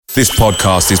This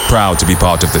podcast is proud to be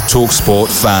part of the TalkSport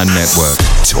Fan Network.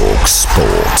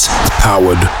 TalkSport.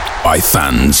 Powered by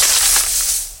fans.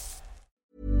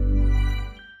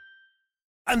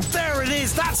 And there it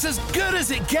is, that's as good as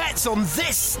it gets on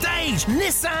this stage.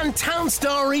 Nissan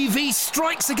Townstar EV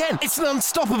strikes again. It's an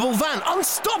unstoppable van,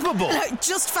 unstoppable.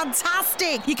 Just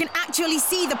fantastic. You can actually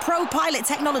see the Pro Pilot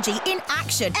technology in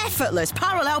action. Effortless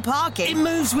parallel parking. It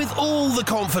moves with all the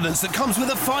confidence that comes with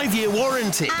a 5-year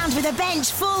warranty. And with a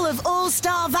bench full of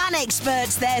all-star van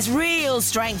experts, there's real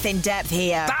strength in depth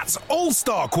here. That's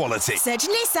all-star quality. Search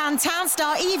Nissan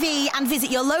Townstar EV and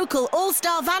visit your local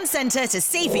all-star van centre to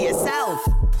see for yourself.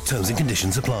 Terms and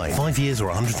conditions apply. 5 years or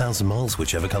 100,000 miles,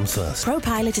 whichever comes first.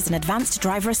 ProPilot is an advanced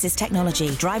driver assist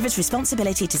technology. Driver's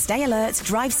responsibility to stay alert,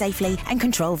 drive safely, and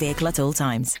control vehicle at all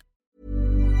times.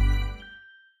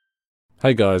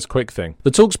 Hey guys, quick thing.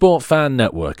 The TalkSport Fan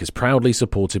Network is proudly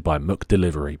supported by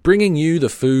McDelivery, bringing you the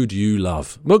food you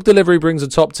love. McDelivery brings a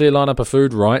top-tier lineup of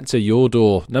food right to your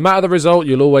door. No matter the result,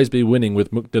 you'll always be winning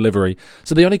with McDelivery.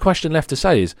 So the only question left to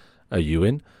say is, are you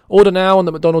in? Order now on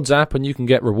the McDonald's app and you can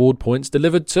get reward points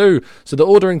delivered too. So the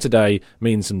ordering today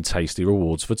means some tasty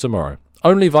rewards for tomorrow.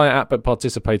 Only via app at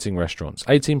participating restaurants.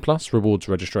 18 plus, rewards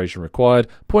registration required.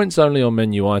 Points only on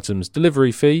menu items.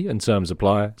 Delivery fee and terms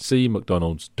apply. See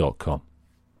mcdonalds.com.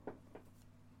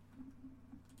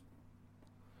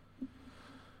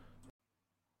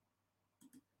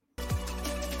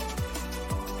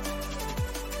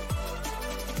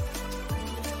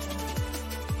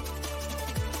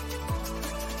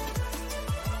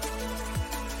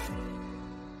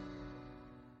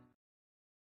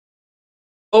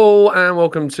 Oh, and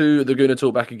welcome to the Gooner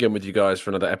Talk, back again with you guys for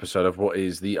another episode of what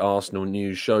is the Arsenal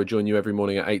News Show. Join you every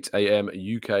morning at 8 a.m.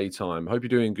 UK time. Hope you're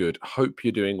doing good. Hope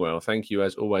you're doing well. Thank you,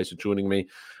 as always, for joining me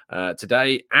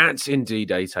today at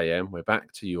indeed 8 a.m. We're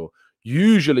back to your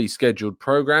usually scheduled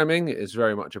programming. It is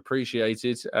very much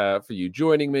appreciated for you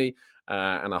joining me.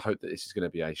 And I hope that this is going to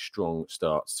be a strong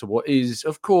start to what is,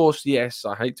 of course, yes,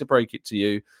 I hate to break it to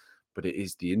you, but it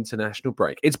is the international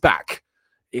break. It's back.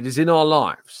 It is in our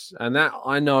lives, and that,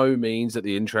 I know, means that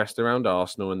the interest around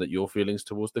Arsenal and that your feelings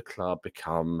towards the club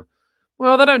become,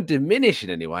 well, they don't diminish in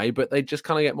any way, but they just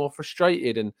kind of get more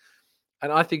frustrated. And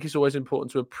I think it's always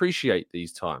important to appreciate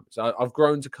these times. I've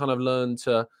grown to kind of learn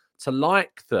to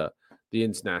like the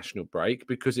international break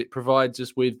because it provides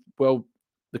us with, well,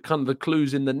 the kind of the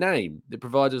clues in the name. It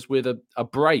provides us with a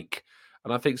break,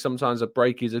 and I think sometimes a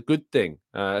break is a good thing,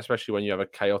 especially when you have a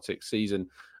chaotic season.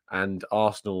 And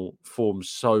Arsenal forms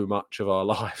so much of our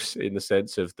lives in the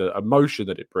sense of the emotion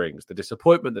that it brings, the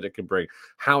disappointment that it can bring,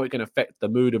 how it can affect the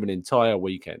mood of an entire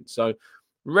weekend. So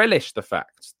relish the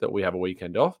fact that we have a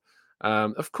weekend off.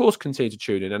 Of course, continue to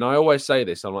tune in. And I always say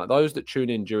this, I'm like, those that tune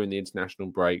in during the international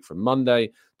break from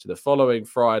Monday to the following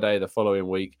Friday, the following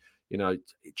week, you know,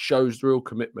 it shows real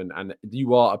commitment and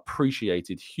you are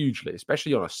appreciated hugely,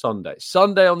 especially on a Sunday.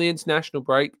 Sunday on the international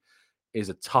break is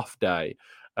a tough day.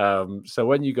 So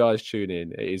when you guys tune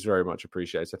in, it is very much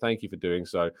appreciated. So thank you for doing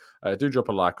so. Do drop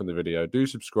a like on the video. Do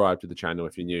subscribe to the channel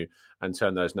if you're new and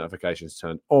turn those notifications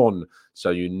turned on so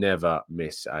you never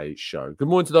miss a show. Good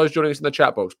morning to those joining us in the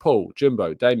chat box. Paul,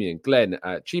 Jimbo, Damien, Glenn,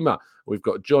 Chima. We've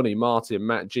got Johnny, Martin,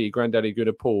 Matt G, Granddaddy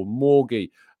Gooder, Paul,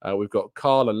 Morgie. We've got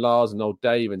Carl and Lars and old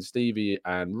Dave and Stevie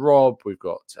and Rob. We've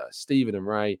got Stephen and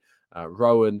Ray,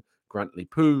 Rowan, Grantley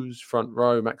Poos, Front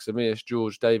Row, Maximius,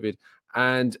 George, David,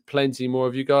 and plenty more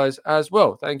of you guys as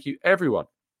well. Thank you, everyone,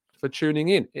 for tuning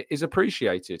in. It is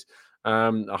appreciated.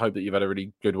 I hope that you've had a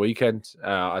really good weekend.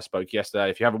 I spoke yesterday.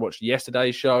 If you haven't watched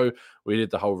yesterday's show, we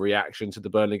did the whole reaction to the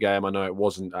Burnley game. I know it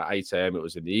wasn't at 8 a.m. It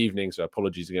was in the evening, so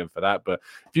apologies again for that. But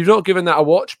if you've not given that a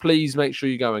watch, please make sure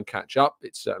you go and catch up.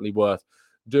 It's certainly worth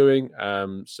doing.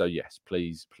 So, yes,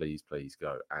 please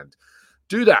go and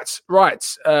do that. Right,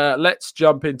 let's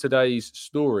jump in today's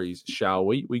stories, shall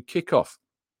we? We kick off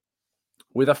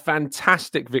with a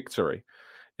fantastic victory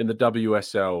in the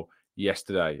WSL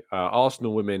yesterday.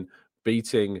 Arsenal women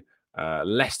beating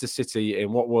Leicester City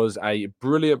in what was a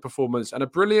brilliant performance and a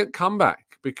brilliant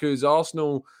comeback because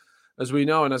Arsenal, as we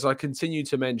know and as I continue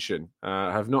to mention,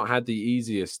 have not had the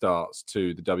easiest starts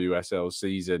to the WSL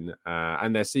season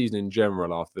and their season in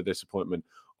general after the disappointment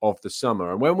of the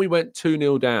summer. And when we went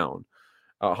 2-0 down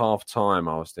at half-time,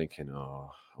 I was thinking,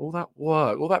 oh, all that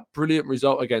work, all that brilliant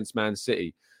result against Man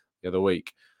City the other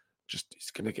week,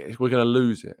 we're going to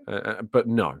lose it. But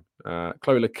no.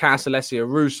 Chloe Lacasse, Alessia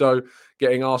Russo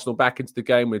getting Arsenal back into the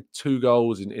game with 2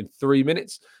 goals in 3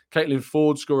 minutes. Caitlin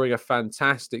Ford scoring a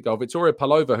fantastic goal. Victoria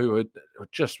Palova, who had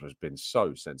just has been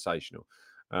so sensational.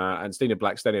 And Stina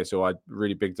Blackstenius, who I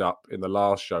really bigged up in the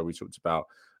last show we talked about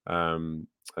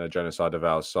Jonas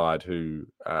Ardeval's side, who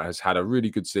has had a really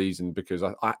good season. Because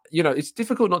I it's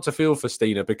difficult not to feel for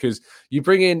Stina, because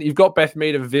you've got Beth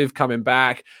Mead and Viv coming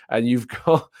back, and you've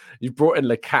brought in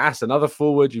Lacasse, another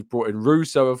forward. You've brought in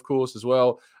Russo, of course, as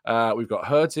well. We've got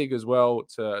Hurtig as well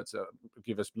to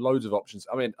give us loads of options.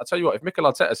 I mean, I'll tell you what, if Mikel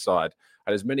Arteta's side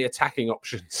had as many attacking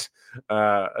options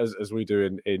as we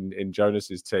do in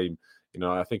Jonas's team,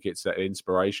 I think it's an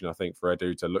inspiration, I think, for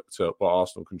Edu to look to what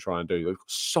Arsenal can try and do. They've got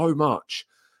so much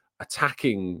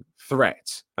attacking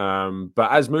threat.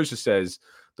 But as Musa says,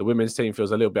 the women's team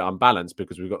feels a little bit unbalanced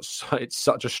because it's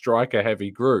such a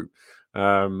striker-heavy group.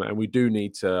 And we do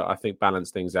need to, I think,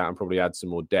 balance things out and probably add some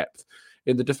more depth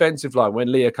in the defensive line.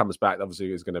 When Leah comes back,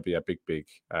 obviously, is going to be a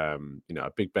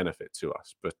big benefit to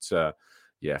us. But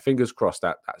fingers crossed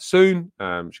that soon.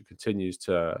 She continues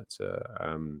to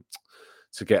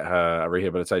get her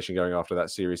rehabilitation going after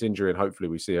that serious injury, and hopefully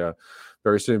we see her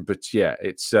very soon. But yeah,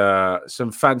 it's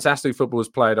some fantastic football was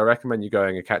played. I recommend you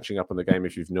going and catching up on the game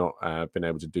if you've not been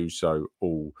able to do so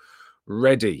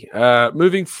already.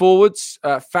 Moving forwards,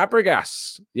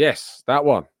 Fabregas. Yes, that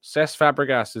one. Cesc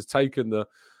Fabregas has taken the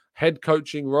head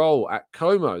coaching role at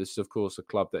Como. This is, of course, a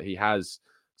club that he has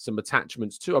some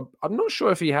attachments to. I'm not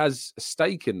sure if he has a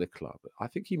stake in the club. I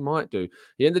think he might do.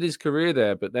 He ended his career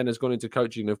there, but then has gone into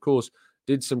coaching. And of course,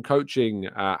 did some coaching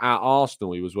at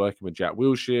Arsenal. He was working with Jack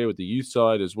Wilshere with the youth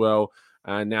side as well,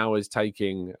 and now is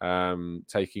taking on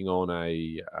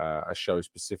a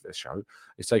specific show.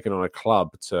 He's taking on a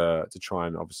club to try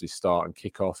and obviously start and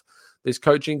kick off this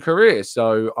coaching career.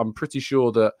 So I'm pretty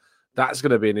sure that's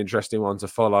going to be an interesting one to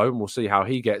follow, and we'll see how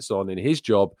he gets on in his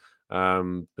job.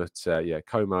 Como,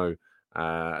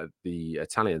 the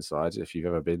Italian side, if you've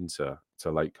ever been to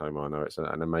Lake Como, I know it's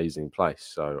an amazing place,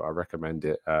 so I recommend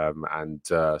it. And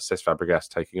Cesc Fabregas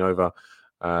taking over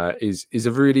is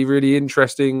a really, really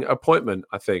interesting appointment,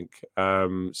 I think.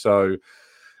 So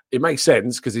it makes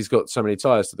sense because he's got so many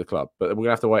ties to the club, but we're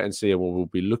gonna have to wait and see, and we'll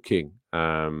be looking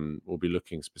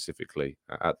specifically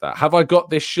at that. Have I got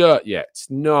this shirt yet?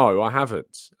 No, I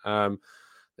haven't.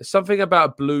 There's something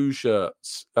about blue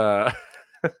shirts.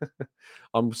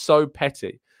 I'm so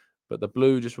petty, but the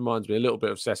blue just reminds me a little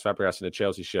bit of Cesc Fabregas in a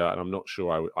Chelsea shirt, and I'm not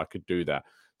sure I could do that.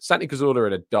 Santi Cazorla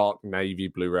in a dark navy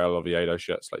blue Real Oviedo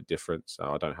shirt, slightly different, so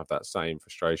I don't have that same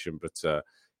frustration. But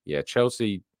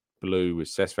Chelsea blue with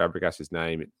Cesc Fabregas'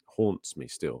 name, it haunts me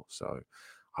still, so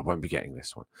I won't be getting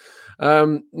this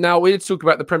one. Now, we did talk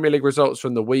about the Premier League results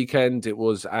from the weekend. It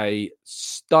was a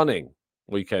stunning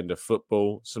weekend of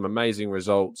football, some amazing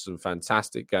results, some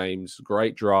fantastic games,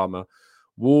 great drama.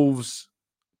 Wolves,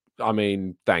 I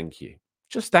mean, thank you.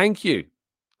 Just thank you.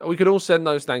 We can all send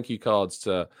those thank you cards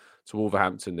to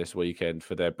Wolverhampton this weekend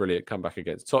for their brilliant comeback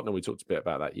against Tottenham. We talked a bit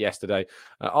about that yesterday.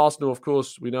 Arsenal, of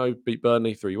course, we know, beat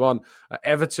Burnley 3-1.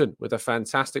 Everton with a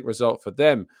fantastic result for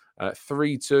them,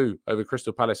 3-2 over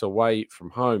Crystal Palace away from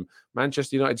home.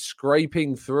 Manchester United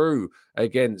scraping through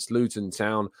against Luton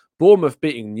Town. Bournemouth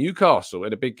beating Newcastle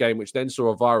in a big game, which then saw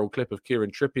a viral clip of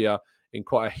Kieran Trippier in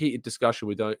quite a heated discussion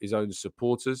with his own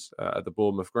supporters at the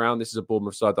Bournemouth ground. This is a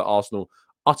Bournemouth side that Arsenal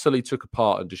utterly took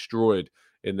apart and destroyed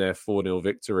in their 4-0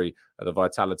 victory at the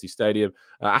Vitality Stadium.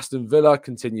 Aston Villa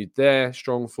continued their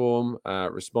strong form,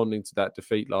 responding to that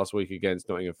defeat last week against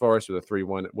Nottingham Forest with a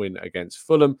 3-1 win against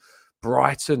Fulham.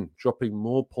 Brighton dropping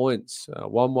more points,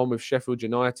 1-1 with Sheffield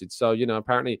United. So,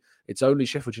 apparently it's only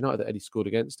Sheffield United that Eddie scored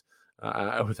against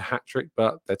with a hat-trick,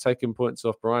 but they're taking points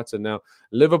off Brighton. Now,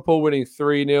 Liverpool winning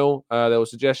 3-0. There were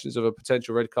suggestions of a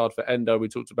potential red card for Endo. We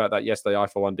talked about that yesterday. I,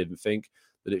 for one, didn't think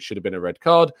that it should have been a red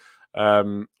card.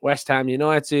 West Ham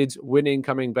United winning,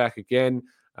 coming back again,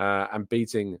 and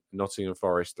beating Nottingham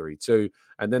Forest 3-2.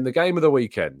 And then the game of the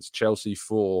weekend, Chelsea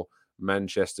 4,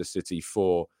 Manchester City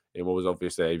 4, in what was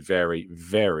obviously a very,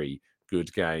 very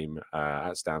good game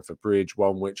at Stamford Bridge,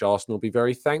 one which Arsenal will be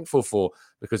very thankful for,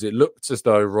 because it looked as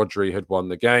though Rodri had won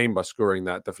the game by scoring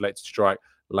that deflected strike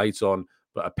late on,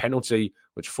 but a penalty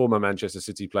which former Manchester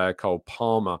City player Cole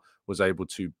Palmer was able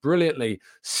to brilliantly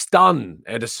stun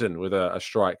Ederson with a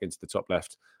strike into the top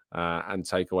left and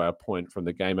take away a point from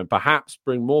the game, and perhaps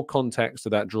bring more context to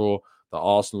that draw that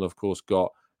Arsenal, of course,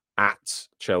 got at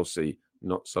Chelsea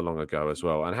not so long ago as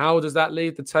well. And how does that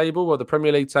leave the table? Well, the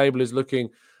Premier League table is looking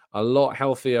a lot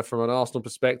healthier from an Arsenal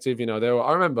perspective.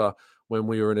 I remember when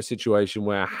we were in a situation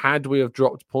where, had we have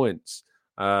dropped points,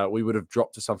 we would have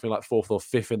dropped to something like 4th or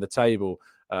 5th in the table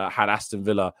had Aston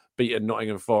Villa beaten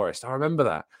Nottingham Forest. I remember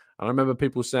that. And I remember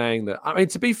people saying that,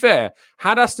 to be fair,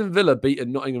 had Aston Villa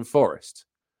beaten Nottingham Forest,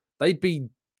 they'd be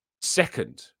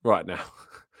second right now.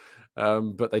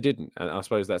 But they didn't. And I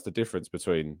suppose that's the difference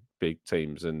between big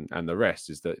teams and the rest,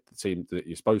 is that the team that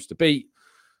you're supposed to beat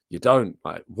You don't,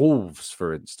 like Wolves,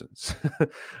 for instance.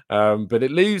 But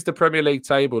it leaves the Premier League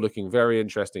table looking very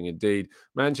interesting indeed.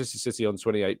 Manchester City on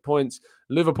 28 points,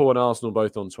 Liverpool and Arsenal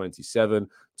both on 27,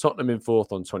 Tottenham in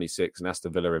 4th on 26, and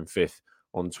Aston Villa in 5th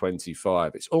on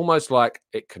 25. It's almost like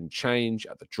it can change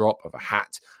at the drop of a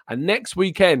hat. And next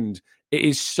weekend, it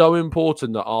is so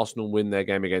important that Arsenal win their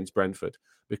game against Brentford,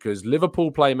 because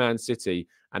Liverpool play Man City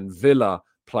and Villa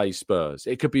play Spurs.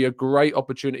 It could be a great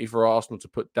opportunity for Arsenal to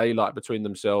put daylight between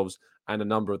themselves and a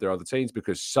number of their other teams,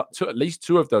 because at least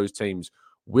 2 of those teams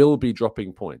will be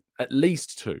dropping point. At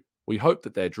least 2. We hope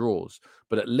that they're draws,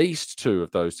 but at least 2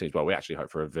 of those teams. Well, we actually hope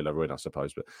for a Villa win, I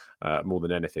suppose, but more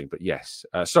than anything. But yes,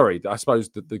 I suppose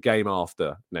the game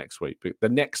after next week, the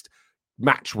next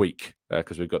match week,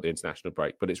 because we've got the international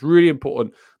break. But it's really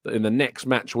important that in the next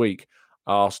match week,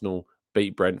 Arsenal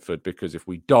beat Brentford, because if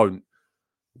we don't,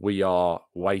 we are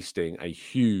wasting a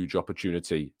huge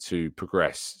opportunity to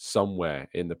progress somewhere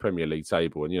in the Premier League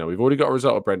table. And, we've already got a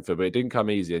result at Brentford, but it didn't come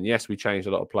easy. And yes, we changed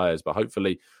a lot of players, but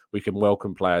hopefully we can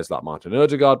welcome players like Martin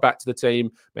Ødegaard back to the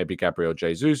team. Maybe Gabriel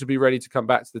Jesus will be ready to come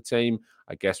back to the team.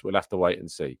 I guess we'll have to wait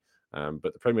and see. But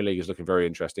the Premier League is looking very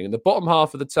interesting. In the bottom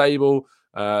half of the table,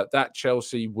 that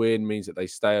Chelsea win means that they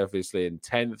stay obviously in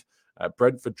 10th.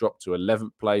 Brentford dropped to 11th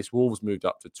place. Wolves moved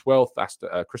up to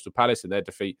 12th. Crystal Palace in their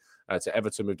defeat to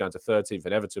Everton moved down to 13th,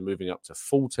 and Everton moving up to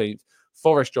 14th.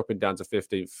 Forest dropping down to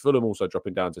 15th. Fulham also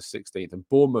dropping down to 16th. And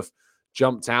Bournemouth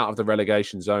jumped out of the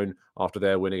relegation zone after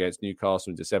their win against Newcastle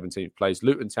into 17th place.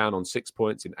 Luton Town on 6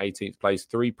 points in 18th place,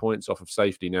 3 points off of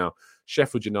safety now.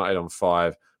 Sheffield United on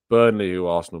 5. Burnley, who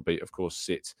Arsenal beat, of course,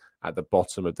 sit at the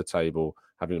bottom of the table,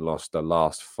 having lost the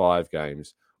last 5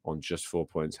 games on just 4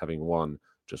 points, having won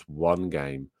just 1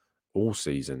 game all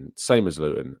season. Same as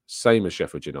Luton, same as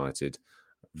Sheffield United.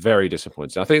 Very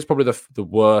disappointing. I think it's probably the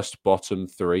worst bottom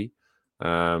 3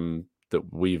 that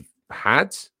we've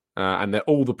had. And they're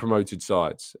all the promoted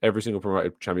sides, every single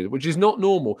promoted champion, which is not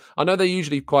normal. I know they're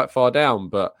usually quite far down,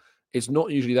 but it's not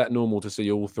usually that normal to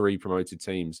see all 3 promoted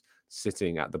teams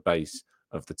sitting at the base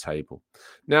of the table.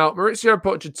 Now, Mauricio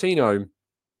Pochettino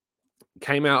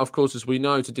came out, of course, as we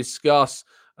know, to discuss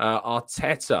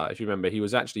Arteta. If you remember, he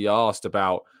was actually asked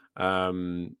about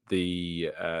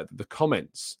the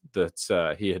comments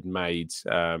that he had made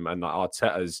and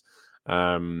Arteta's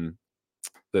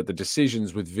the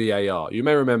decisions with VAR. You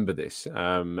may remember this,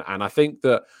 and I think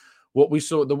that what we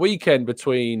saw at the weekend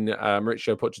between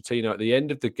Mauricio Pochettino at the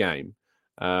end of the game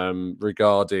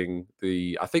regarding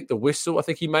the whistle. I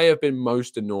think he may have been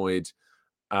most annoyed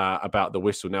about the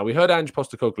whistle. Now, we heard Ange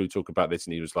Postecoglou talk about this,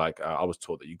 and he was like, I was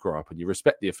taught that you grow up and you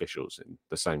respect the officials, in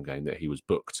the same game that he was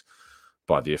booked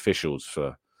by the officials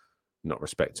for not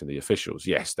respecting the officials.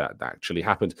 Yes, that actually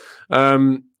happened.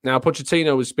 Now,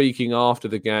 Pochettino was speaking after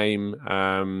the game,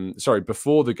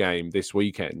 before the game this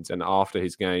weekend, and after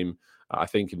his game, I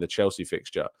think in the Chelsea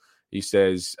fixture. He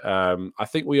says, I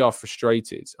think we are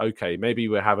frustrated. Okay, maybe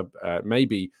we have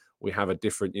a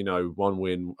different, 1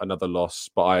 win, another loss,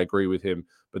 but I agree with him.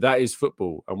 But that is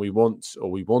football, and we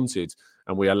wanted,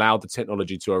 and we allowed the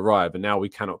technology to arrive, and now we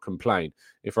cannot complain.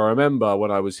 If I remember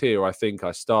when I was here, I think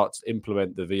I started to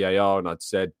implement the VAR, and I'd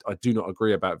said, I do not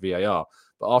agree about VAR.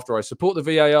 But after I support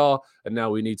the VAR, and now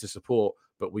we need to support,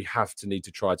 but we need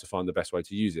to try to find the best way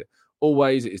to use it.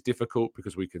 Always, it is difficult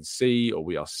because we can see, or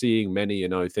we are seeing many,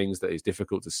 things that is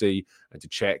difficult to see and to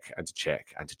check and to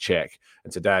check and to check.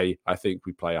 And today, I think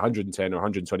we play 110 or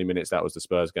 120 minutes. That was the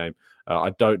Spurs game. I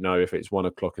don't know if it's 1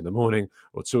 o'clock in the morning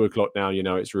or 2 o'clock now.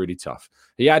 It's really tough.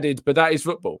 He added, but that is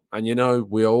football. And,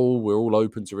 we're all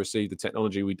open to receive the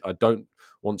technology. I don't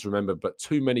want to remember, but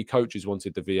too many coaches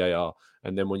wanted the VAR.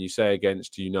 And then when you say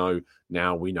against,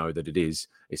 now we know that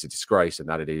it's a disgrace, and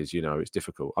that it is, it's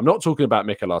difficult. I'm not talking about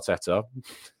Mikel Arteta.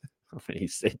 I mean,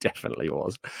 it definitely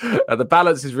was. The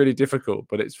balance is really difficult,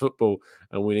 but it's football,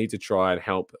 and we need to try and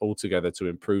help all together to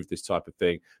improve this type of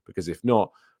thing, because if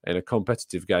not, in a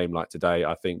competitive game like today,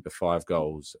 I think the 5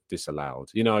 goals disallowed,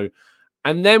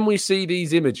 and then we see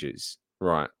these images,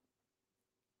 right?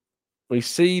 We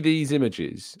see these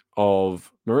images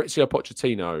of Mauricio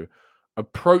Pochettino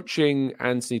approaching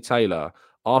Anthony Taylor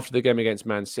after the game against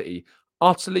Man City,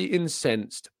 utterly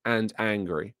incensed and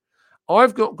angry.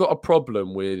 I've got a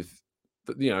problem with,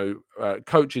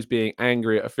 coaches being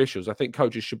angry at officials. I think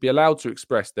coaches should be allowed to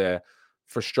express their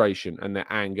frustration and their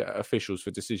anger at officials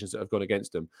for decisions that have gone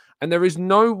against them. And there is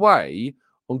no way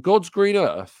on God's green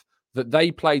earth that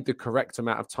they played the correct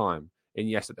amount of time in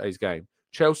yesterday's game.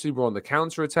 Chelsea were on the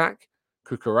counter-attack.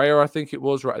 Cucurella, I think it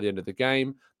was, right at the end of the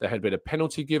game. There had been a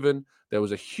penalty given. There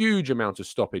was a huge amount of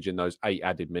stoppage in those 8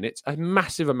 added minutes, a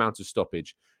massive amount of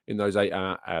stoppage in those eight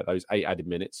added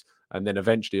minutes. And then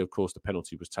eventually, of course, the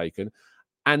penalty was taken.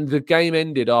 And the game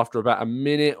ended after about a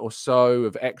minute or so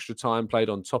of extra time played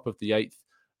on top of the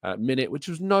 8th minute, which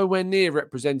was nowhere near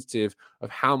representative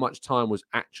of how much time was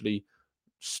actually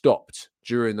stopped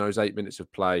during those 8 minutes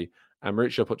of play. And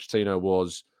Mauricio Pochettino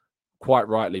was quite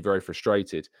rightly very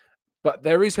frustrated. But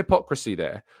there is hypocrisy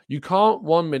there. You can't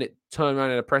 1 minute turn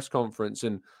around in a press conference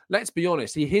and, let's be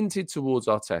honest, he hinted towards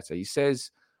Arteta. He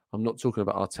says, I'm not talking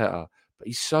about Arteta, but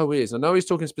he so is. I know he's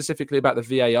talking specifically about the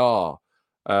VAR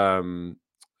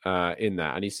in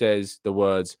that. And he says the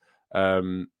words,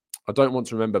 I don't want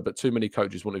to remember, but too many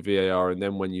coaches wanted VAR. And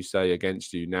then when you say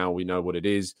against you, now we know what it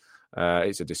is.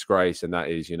 It's a disgrace. And that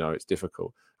is, it's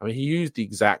difficult. I mean, he used the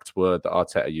exact word that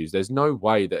Arteta used. There's no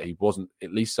way that he wasn't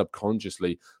at least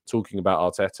subconsciously talking about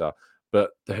Arteta.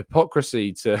 But the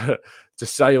hypocrisy to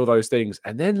say all those things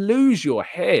and then lose your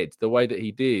head the way that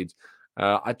he did,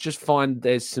 I just find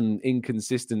there's some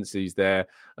inconsistencies there.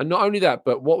 And not only that,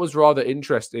 but what was rather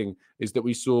interesting is that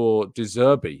we saw De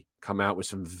Zerbi come out with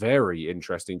some very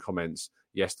interesting comments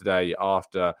yesterday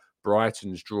after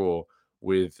Brighton's draw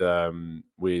with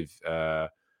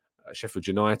Sheffield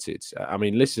United. I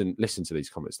mean, listen to these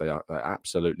comments. They're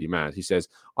absolutely mad. He says,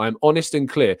 I am honest and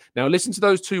clear. Now, listen to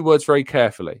those 2 words very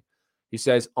carefully. He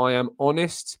says, I am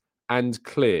honest and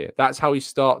clear. That's how he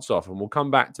starts off, and we'll come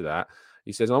back to that.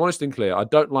 He says, I'm honest and clear. I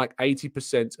don't like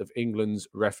 80% of England's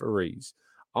referees.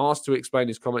 Asked to explain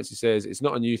his comments, he says, it's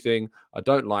not a new thing. I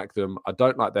don't like them. I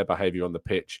don't like their behaviour on the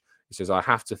pitch. He says, I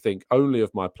have to think only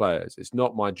of my players. It's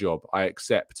not my job. I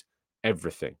accept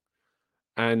everything.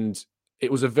 And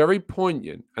it was a very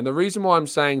poignant. And the reason why I'm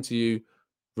saying to you,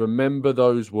 remember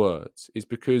those words, is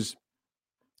because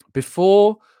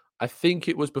I think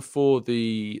it was before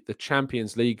the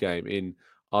Champions League game in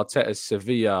Arteta's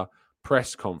Sevilla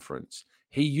press conference,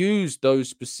 he used those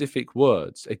specific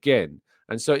words again.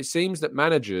 And so it seems that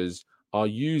managers are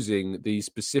using these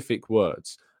specific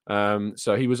words.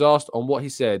 So he was asked on what he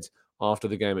said after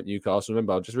the game at Newcastle.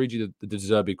 Remember, I'll just read you the De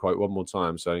Zerbi quote one more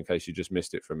time, so in case you just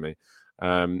missed it from me.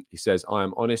 He says, I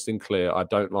am honest and clear. I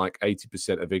don't like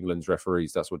 80% of England's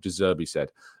referees. That's what De Zerbi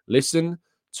said. Listen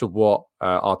to what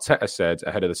Arteta said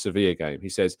ahead of the Sevilla game. He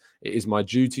says, it is my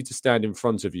duty to stand in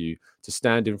front of you, to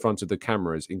stand in front of the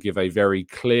cameras and give a very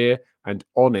clear and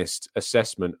honest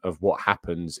assessment of what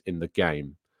happens in the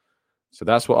game. So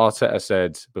that's what Arteta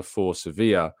said before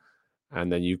Sevilla. And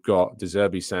then you've got De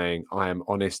Zerbi saying, I am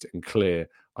honest and clear.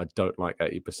 I don't like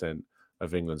 80%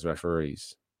 of England's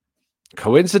referees.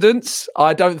 Coincidence?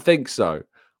 I don't think so.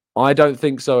 I don't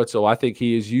think so at all. I think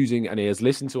he is using, and he has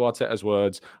listened to Arteta's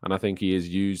words, and I think he has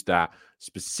used that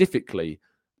specifically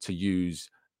to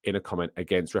use in a comment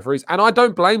against referees. And I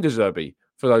don't blame De Zerbi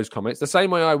for those comments. The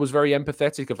same way I was very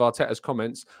empathetic of Arteta's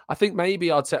comments, I think maybe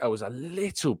Arteta was a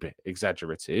little bit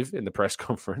exaggerative in the press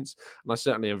conference, and I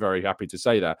certainly am very happy to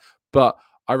say that. But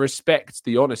I respect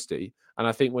the honesty, and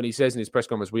I think when he says in his press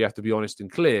conference, we have to be honest and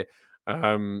clear,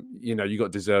 you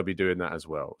got De Zerbi doing that as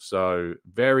well. So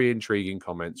very intriguing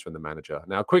comments from the manager.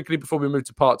 Now, quickly before we move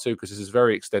to part 2, because this is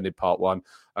very extended part 1,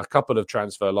 a couple of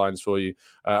transfer lines for you.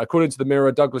 According to the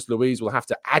Mirror, Douglas Luiz will have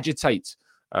to agitate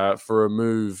for a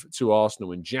move to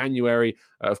Arsenal in January.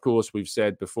 Of course, we've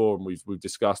said before, and we've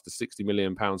discussed the £60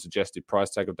 million suggested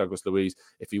price tag of Douglas Luiz.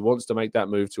 If he wants to make that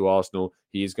move to Arsenal,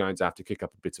 he is going to have to kick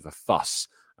up a bit of a fuss,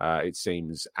 it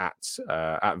seems, at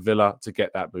Villa to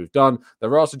get that move done.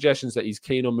 There are suggestions that he's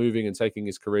keen on moving and taking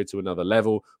his career to another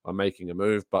level by making a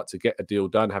move, but to get a deal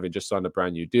done, having just signed a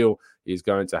brand new deal, he's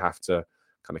going to have to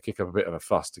kind of kick up a bit of a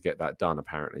fuss to get that done,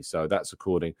 apparently. So that's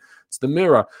according to the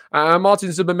Mirror. Martin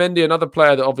Zubimendi, another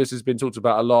player that obviously has been talked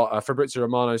about a lot. Fabrizio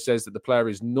Romano says that the player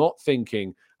is not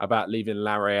thinking about leaving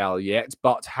La Real yet,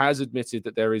 but has admitted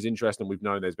that there is interest, and we've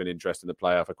known there's been interest in the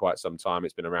player for quite some time.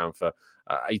 It's been around for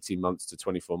 18 months to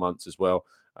 24 months as well.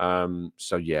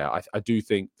 So yeah, I do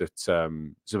think that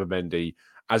Zubimendi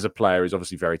as a player is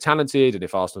obviously very talented, and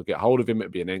if Arsenal get hold of him, it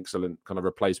would be an excellent kind of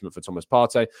replacement for Thomas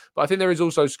Partey. But I think there is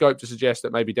also scope to suggest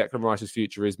that maybe Declan Rice's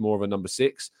future is more of a number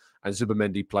 6, and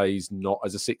Zubimendi plays not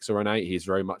as a 6 or an 8. He is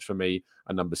very much, for me,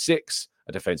 a number 6,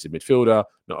 a defensive midfielder,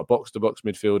 not a box-to-box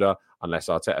midfielder, unless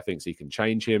Arteta thinks he can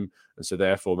change him. And so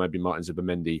therefore, maybe Martin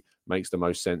Zubimendi makes the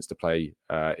most sense to play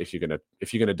if you're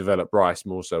going to develop Rice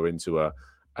more so into a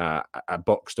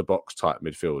box-to-box type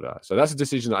midfielder. So that's a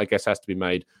decision that I guess has to be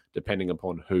made depending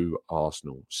upon who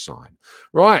Arsenal sign.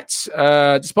 Right.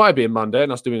 Despite it being Monday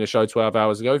and us doing a show 12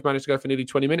 hours ago, we've managed to go for nearly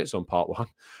 20 minutes on part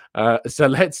 1. So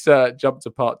let's jump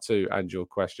to part 2 and your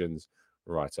questions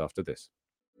right after this.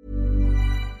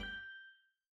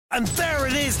 And there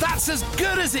it is, that's as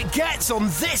good as it gets on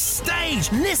this stage.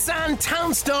 Nissan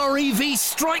Townstar EV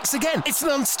strikes again. It's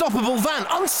an unstoppable van,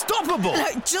 unstoppable.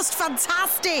 Look, just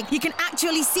fantastic. You can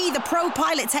actually see the Pro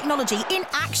Pilot technology in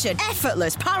action.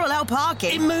 Effortless parallel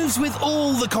parking. It moves with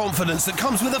all the confidence that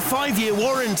comes with a 5-year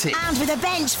warranty. And with a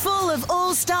bench full of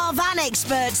all-star van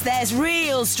experts, there's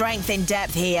real strength in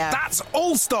depth here. That's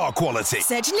all-star quality.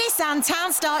 Search Nissan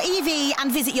Townstar EV and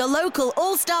visit your local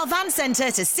all-star van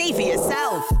centre to see for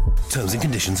yourself. Terms and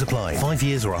conditions apply. 5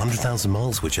 years or 100,000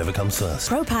 miles, whichever comes first.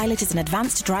 Pro Pilot is an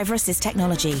advanced driver assist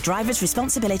technology. Driver's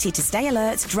responsibility to stay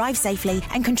alert, drive safely,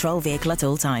 and control vehicle at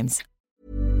all times.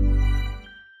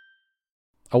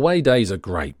 Away days are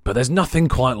great, but there's nothing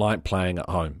quite like playing at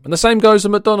home. And the same goes for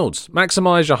McDonald's.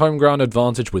 Maximise your home ground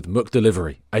advantage with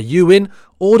McDelivery. Are you in?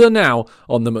 Order now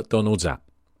on the McDonald's app.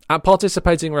 At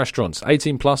participating restaurants,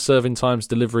 18 plus serving times,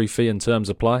 delivery fee and terms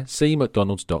apply. See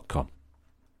mcdonalds.com.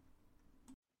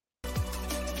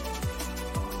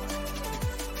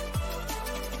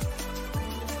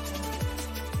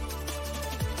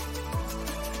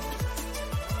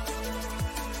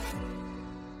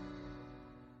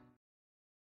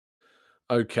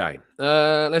 Okay,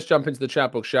 let's jump into the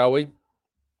chat box, shall we?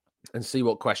 And see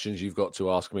what questions you've got to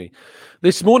ask me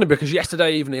this morning, because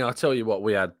yesterday evening, I tell you what,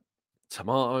 we had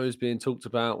tomatoes being talked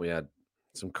about. We had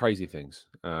some crazy things.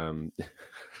 I'm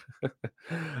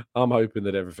hoping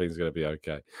that everything's going to be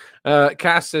okay.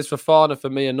 Cass says, Fofana for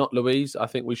me and not Louise. I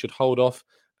think we should hold off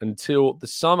until the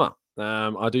summer.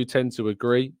 I do tend to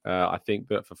agree. I think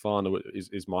that Fofana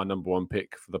is my number one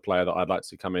pick for the player that I'd like to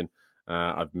see come in.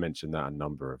 I've mentioned that a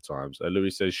number of times.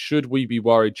 Louis says, should we be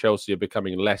worried Chelsea are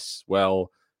becoming less,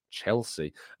 well,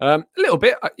 Chelsea? A little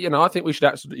bit. I think we should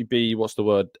absolutely be,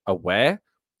 aware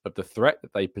of the threat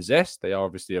that they possess. They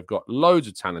obviously have got loads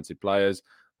of talented players.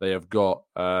 They have got,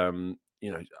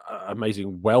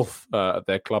 amazing wealth at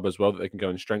their club as well that they can go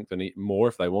and strengthen it more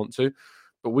if they want to.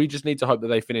 But we just need to hope that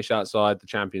they finish outside the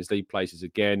Champions League places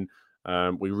again.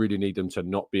 We really need them to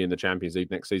not be in the Champions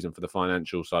League next season for the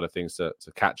financial side of things to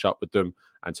catch up with them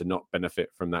and to not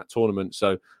benefit from that tournament.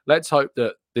 So let's hope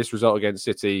that this result against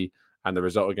City and the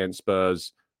result against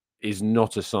Spurs is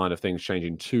not a sign of things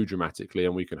changing too dramatically,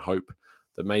 and we can hope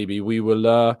that maybe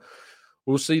we'll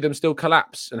see them still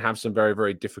collapse and have some very,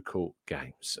 very difficult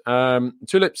games.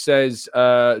 Tulip says,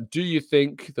 do you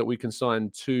think that we can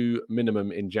sign 2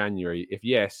 minimum in January? If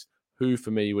yes, who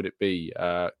for me would it be?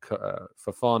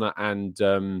 Fofana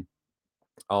and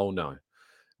oh no.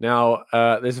 Now,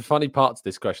 there's a funny part to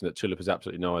this question that Tulip has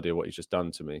absolutely no idea what he's just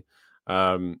done to me.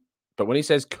 But when he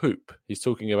says Coop, he's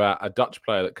talking about a Dutch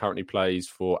player that currently plays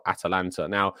for Atalanta.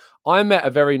 Now, I met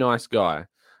a very nice guy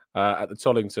at the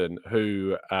Tollington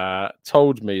who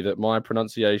told me that my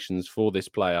pronunciations for this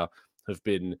player have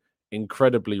been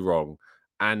incredibly wrong.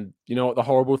 And you know what the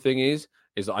horrible thing is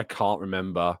that I can't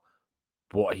remember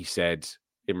what he said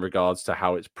in regards to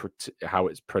how it's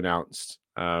pronounced.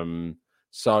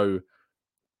 So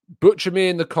butcher me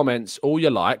in the comments all you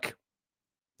like.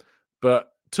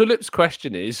 But Tulip's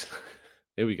question is,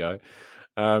 here we go.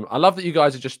 I love that you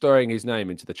guys are just throwing his name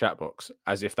into the chat box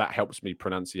as if that helps me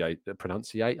pronunciate.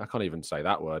 I can't even say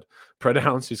that word.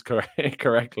 Pronounce is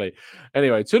correctly.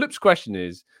 Anyway, Tulip's question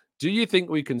is, do you think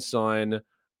we can sign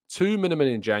 2 minimum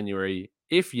in January?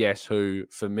 If yes, who?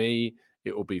 For me,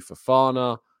 it will be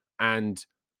Fofana and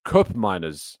Cup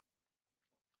Miners.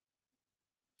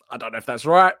 I don't know if that's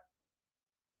right,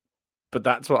 but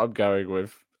that's what I'm going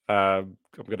with. I'm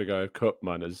going to go Cup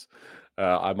Miners.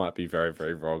 I might be very,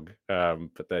 very wrong,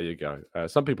 but there you go.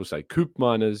 Some people say Coop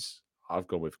Miners. I've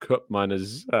gone with Cup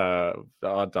Miners. I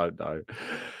don't know.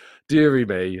 Deary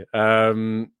me.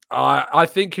 I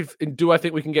think I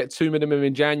think we can get 2 minimum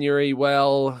in January?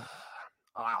 Well,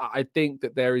 I think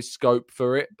that there is scope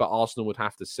for it, but Arsenal would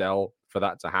have to sell for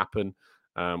that to happen.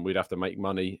 We'd have to make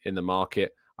money in the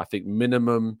market. I think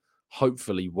minimum,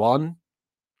 hopefully 1.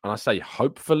 And I say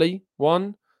hopefully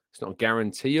 1. It's not a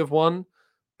guarantee of 1.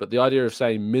 But the idea of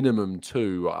saying minimum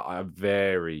 2, I'm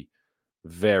very,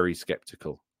 very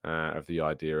skeptical of the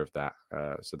idea of that.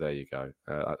 So there you go.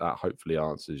 That hopefully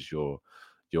answers your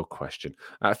question.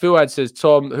 Philad says,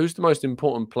 Tom, who's the most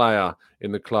important player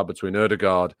in the club between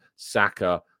Ødegaard,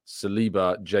 Saka,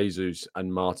 Saliba, Jesus,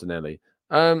 and Martinelli?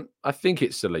 I think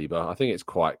it's Saliba. I think it's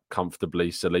quite comfortably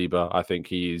Saliba. I think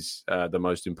he is the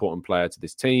most important player to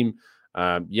this team.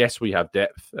 Yes, we have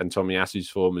depth, and Tomiyasu's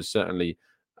form is certainly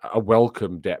a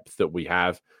welcome depth that we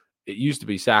have. It used to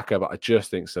be Saka, but I just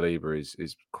think Saliba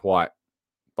is quite,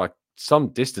 by some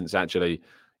distance, actually,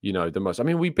 the most. I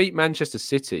mean, we beat Manchester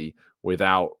City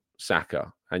without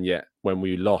Saka, and yet when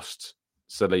we lost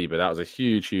Saliba, that was a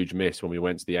huge, huge miss when we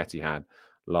went to the Etihad.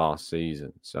 last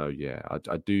season. So, yeah,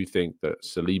 I do think that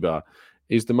Saliba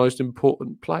is the most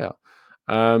important player.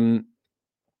 Cal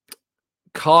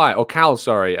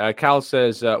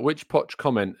says, which Poch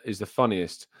comment is the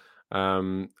funniest?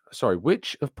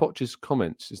 Which of Poch's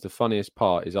comments is the funniest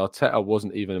part? Is Arteta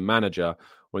wasn't even a manager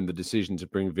when the decision to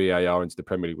bring VAR into the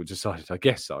Premier League was decided? I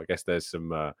guess so. I guess there's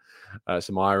some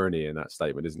irony in that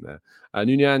statement, isn't there?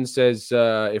 Nunyan says,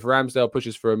 if Ramsdale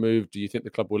pushes for a move, do you think the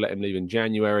club will let him leave in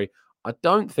January? I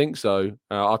don't think so.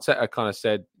 Arteta kind of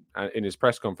said in his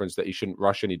press conference that he shouldn't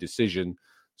rush any decision.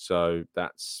 So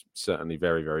that's certainly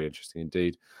very, very interesting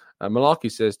indeed.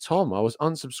 Malarkey says, Tom, I was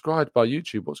unsubscribed by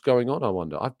YouTube. What's going on, I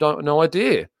wonder? I've no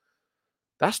idea.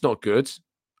 That's not good.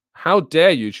 How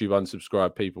dare YouTube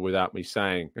unsubscribe people without me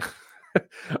saying?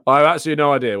 I have absolutely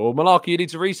no idea. Well, Malarkey, you need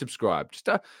to resubscribe.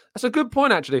 That's a good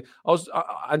point, actually.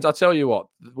 And I'll tell you what,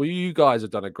 you guys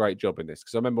have done a great job in this,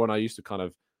 because I remember when I used to kind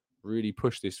of really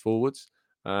push this forwards.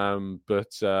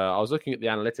 But I was looking at the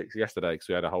analytics yesterday because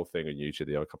we had a whole thing on YouTube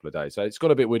the other couple of days. So it's got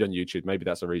a bit weird on YouTube. Maybe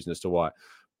that's a reason as to why.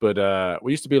 But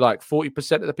we used to be like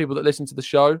 40% of the people that listen to the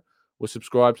show were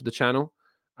subscribed to the channel.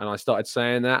 And I started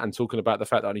saying that and talking about the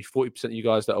fact that only 40% of you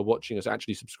guys that are watching us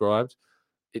actually subscribed.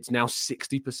 It's now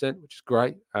 60%, which is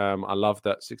great. I love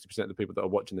that 60% of the people that are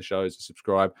watching the shows are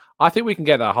subscribed. I think we can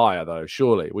get that higher, though,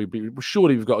 surely.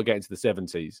 Surely we've got to get into the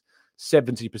 70s.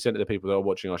 70% of the people that are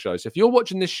watching our show. So if you're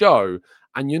watching this show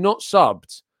and you're not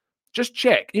subbed, just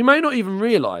check. You may not even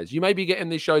realize. You may be getting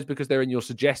these shows because they're in your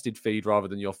suggested feed rather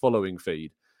than your following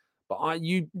feed. But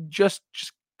you just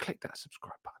click that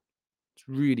subscribe button. It's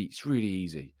really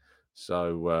easy.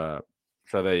 So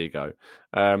there you go.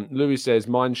 Louis says,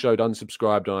 mine showed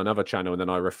unsubscribed on another channel and then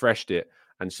I refreshed it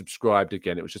and subscribed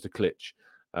again. It was just a glitch.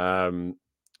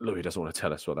 Louis doesn't want to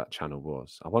tell us what that channel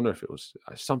was. I wonder if it was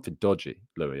something dodgy,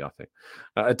 Louis, I think.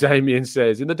 Damien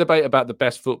says, in the debate about the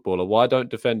best footballer, why don't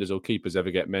defenders or keepers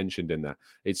ever get mentioned in that?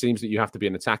 It seems that you have to be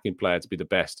an attacking player to be the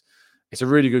best. It's a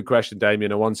really good question,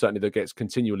 Damien, and one certainly that gets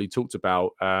continually talked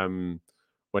about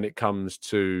when it comes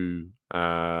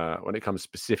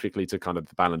specifically to kind of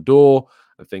the Ballon d'Or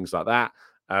and things like that.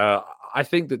 I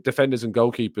think that defenders and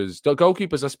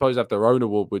goalkeepers, I suppose, have their own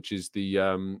award, which is the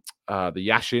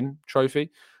Yashin Trophy.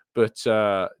 But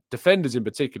defenders in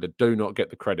particular do not get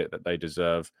the credit that they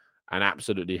deserve and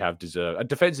absolutely have deserved. And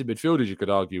defensive midfielders, you could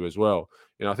argue as well.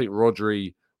 You know, I think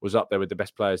Rodri was up there with the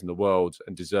best players in the world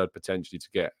and deserved potentially to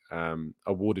get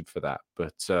awarded for that.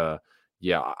 But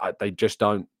they just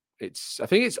don't. I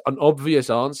think it's an obvious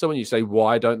answer when you say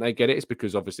why don't they get it. It's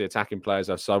because obviously attacking players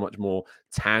have so much more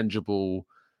tangible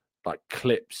like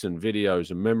clips and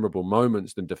videos and memorable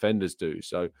moments than defenders do.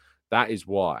 So that is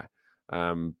why.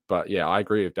 But yeah, I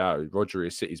agree with Dow. Rodri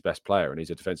is City's best player and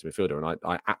he's a defensive midfielder. And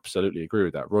I absolutely agree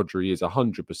with that. Rodri is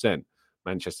 100%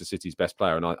 Manchester City's best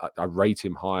player. And I rate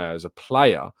him higher as a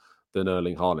player than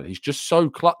Erling Haaland. He's just so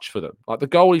clutch for them. Like the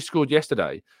goal he scored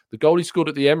yesterday, the goal he scored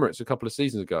at the Emirates a couple of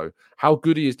seasons ago, how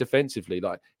good he is defensively.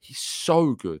 Like he's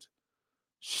so good.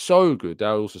 So good.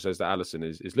 Dow also says that Alisson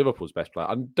is Liverpool's best player.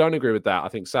 I don't agree with that. I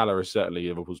think Salah is certainly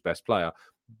Liverpool's best player,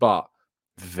 but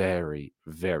very,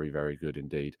 very, very good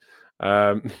indeed.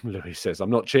 Louis says, I'm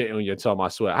not cheating on you, Tom, I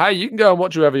swear. Hey, you can go and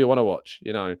watch whoever you want to watch.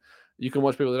 You know, you can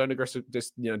watch people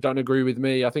that don't agree with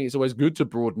me. I think it's always good to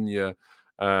broaden your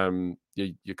kind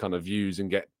of views and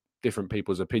get different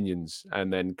people's opinions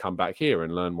and then come back here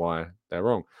and learn why they're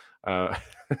wrong.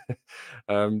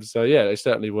 So yeah, it's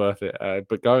certainly worth it.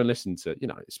 But go and listen to,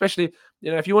 especially,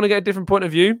 if you want to get a different point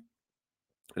of view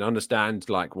and understand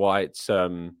like why it's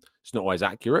not always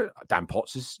accurate. Dan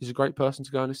Potts is a great person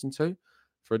to go and listen to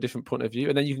for a different point of view.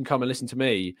 And then you can come and listen to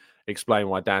me explain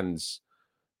why Dan's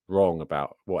wrong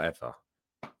about whatever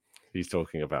he's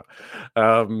talking about.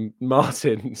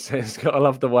 Martin says, gotta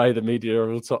love the way the media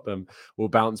of Tottenham will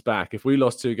bounce back. If we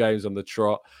lost 2 games on the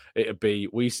trot, it'd be,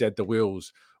 we said the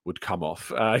wheels would come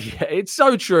off. Yeah, it's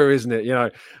so true, isn't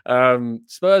it?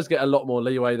 Spurs get a lot more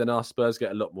leeway than us. Spurs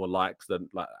get a lot more likes than,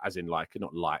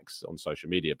 not likes on social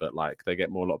media, but they get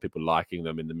a lot of people liking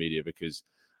them in the media because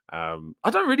I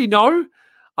don't really know.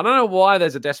 I don't know why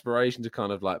there's a desperation to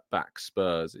kind of back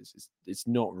Spurs. It's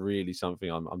not really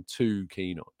something I'm too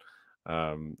keen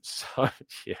on. So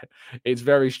yeah, it's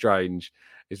very strange.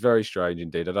 It's very strange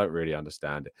indeed. I don't really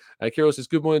understand it. Kirill says,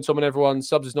 good morning, Tom and everyone.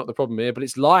 Subs is not the problem here, but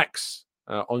it's likes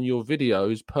on your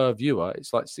videos per viewer. It's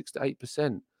 6 to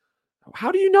 8%.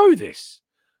 How do you know this?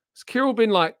 Has Kirill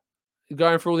been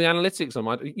going through all the analytics on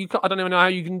I don't even know how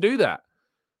you can do that.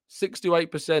 6 to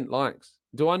 8% likes.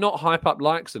 Do I not hype up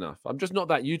likes enough? I'm just not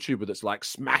that YouTuber that's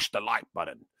smash the like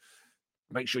button.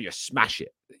 Make sure you smash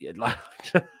it.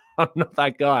 I'm not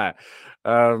that guy.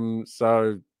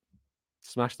 So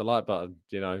smash the like button,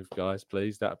 guys,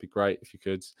 please. That'd be great if you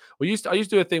could. I used to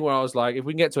do a thing where I was like, if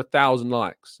we can get to 1,000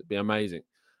 likes, it'd be amazing.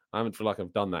 I haven't feel like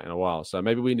I've done that in a while. So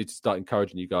maybe we need to start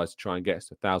encouraging you guys to try and get us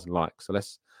to 1,000 likes. So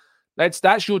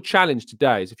that's your challenge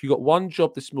today. Is if you've got one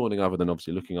job this morning, other than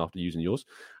obviously looking after using yours,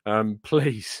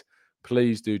 please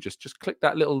do just click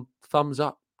that little thumbs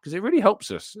up, because it really helps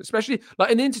us, especially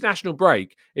like an international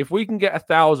break. If we can get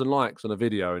 1,000 likes on a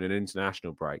video in an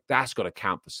international break, that's got to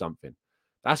count for something.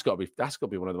 That's got to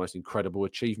be one of the most incredible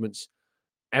achievements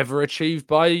ever achieved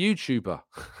by a YouTuber.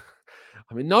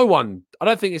 I mean, I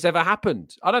don't think it's ever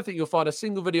happened. I don't think you'll find a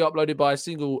single video uploaded by a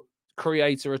single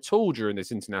creator at all during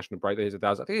this international break that is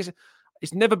 1,000. I think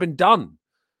it's never been done.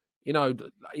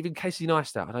 Even Casey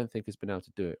Neistat, I don't think has been able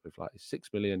to do it with like 6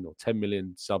 million or 10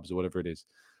 million subs or whatever it is.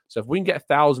 So if we can get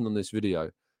 1,000 on this video,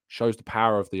 shows the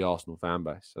power of the Arsenal fan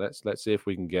base. So let's see if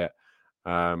we can get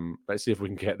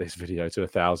this video to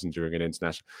 1,000 during an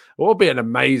international. What would be an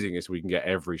amazing is we can get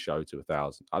every show to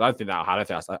 1,000. I don't think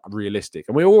that's realistic,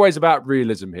 and we're always about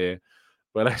realism here.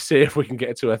 But let's see if we can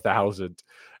get to 1,000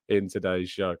 in today's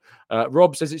show.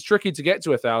 Rob says it's tricky to get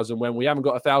to 1,000 when we haven't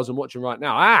got 1,000 watching right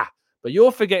now. But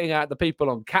you're forgetting out the people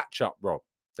on catch up, Rob.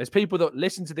 There's people that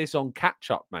listen to this on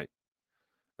catch up, mate.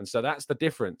 And so that's the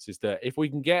difference, is that if we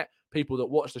can get people that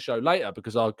watch the show later,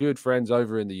 because our good friends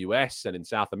over in the US and in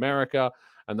South America,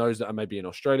 and those that are maybe in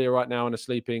Australia right now and are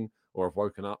sleeping or have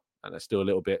woken up and are still a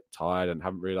little bit tired and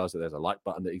haven't realized that there's a like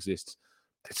button that exists.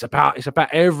 It's about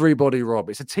everybody, Rob.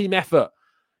 It's a team effort.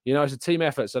 It's a team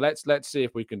effort. So let's see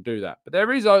if we can do that. But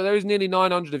there is nearly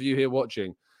 900 of you here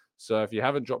watching. So if you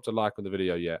haven't dropped a like on the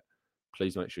video yet,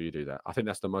 please make sure you do that. I think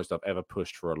that's the most I've ever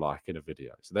pushed for a like in a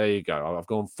video. So there you go. I've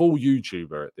gone full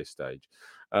YouTuber at this stage.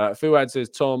 Fuad says,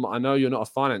 Tom, I know you're not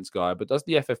a finance guy, but does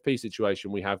the FFP situation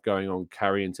we have going on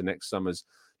carry into next summer's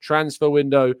transfer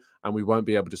window, and we won't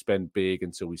be able to spend big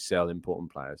until we sell important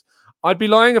players? I'd be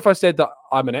lying if I said that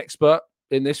I'm an expert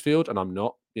in this field, and I'm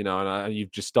not. And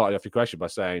you've just started off your question by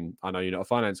saying, I know you're not a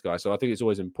finance guy. So I think it's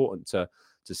always important to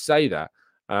say that.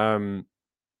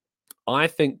 I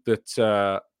think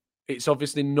that it's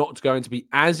obviously not going to be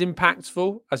as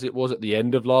impactful as it was at the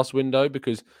end of last window,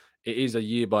 because it is a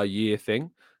year-by-year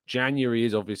thing. January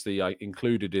is obviously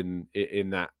included in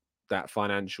that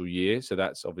financial year, so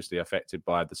that's obviously affected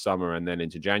by the summer and then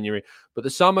into January. But the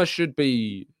summer should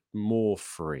be more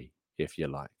free, if you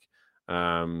like.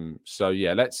 So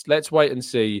yeah, let's wait and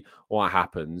see what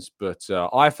happens. But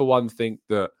I, for one, think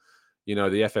that the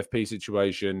FFP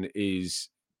situation is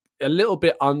a little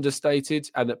bit understated,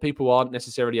 and that people aren't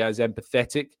necessarily as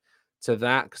empathetic to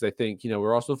that, because they think,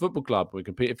 we're Arsenal Football Club, we're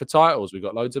competing for titles, we've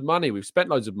got loads of money, we've spent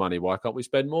loads of money, why can't we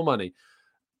spend more money?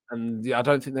 And I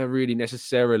don't think they're really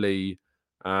necessarily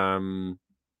understanding.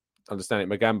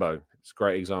 Magambo, it's a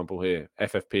great example here.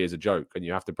 FFP is a joke, and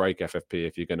you have to break FFP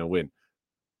if you're going to win.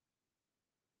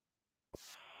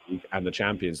 And the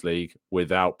Champions League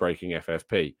without breaking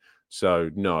FFP. So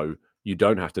no, you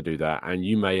don't have to do that, and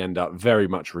you may end up very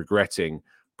much regretting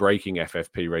breaking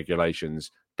FFP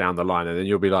regulations down the line, and then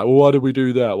you'll be like, well, why did we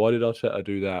do that? Why did Arteta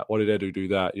do that? Why did Edu do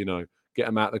that? Get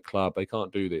them out of the club. They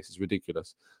can't do this. It's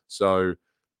ridiculous. So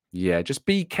yeah, just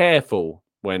be careful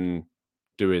when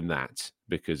doing that,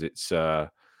 because it's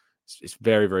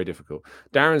very, very difficult.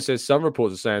 Darren says some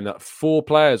reports are saying that 4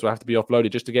 players will have to be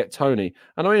offloaded just to get Tony.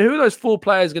 And I mean, who are those 4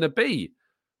 players going to be?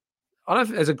 I don't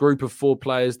think there's a group of 4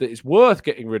 players that it's worth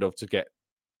getting rid of to get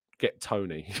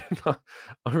Tony.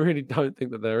 I really don't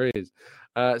think that there is.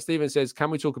 Stephen says, can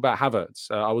we talk about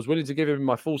Havertz? I was willing to give him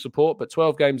my full support, but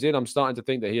 12 games in, I'm starting to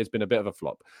think that he has been a bit of a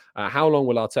flop. How long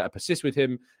will Arteta persist with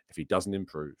him if he doesn't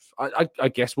improve? I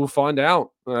guess we'll find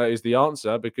out, is the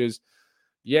answer, because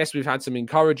yes, we've had some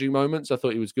encouraging moments. I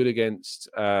thought he was good against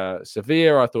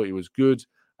Sevilla. I thought he was good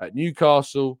at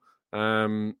Newcastle.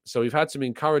 So we've had some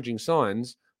encouraging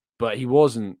signs, but he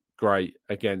wasn't great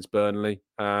against Burnley.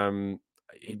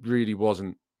 It really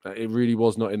wasn't. It really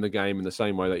was not in the game in the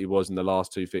same way that he was in the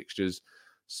last 2 fixtures.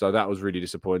 So that was really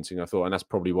disappointing, I thought. And that's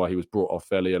probably why he was brought off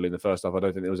fairly early in the first half. I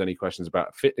don't think there was any questions about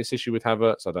a fitness issue with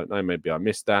Havertz. I don't know. Maybe I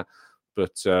missed that.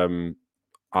 But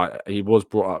he was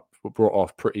brought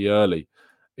off pretty early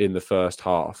in the first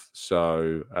half.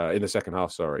 So in the second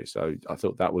half, sorry. So I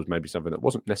thought that was maybe something that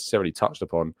wasn't necessarily touched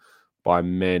upon by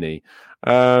many.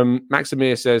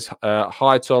 Maximir says,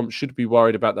 hi, Tom. Should be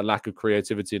worried about the lack of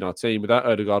creativity in our team. Without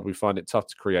Ødegaard, we find it tough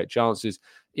to create chances.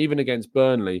 Even against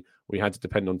Burnley, we had to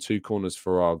depend on 2 corners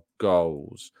for our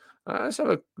goals. Let's have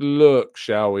a look,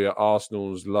 shall we, at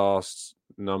Arsenal's last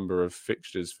number of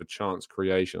fixtures for chance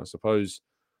creation. I suppose,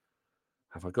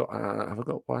 have I got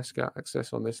Wyscout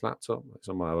access on this laptop? It's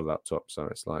on my other laptop, so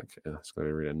it's like, it's going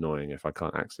to be really annoying if I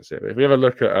can't access it. But if we have a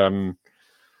look at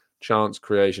chance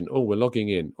creation. Oh, we're logging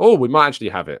in. Oh, we might actually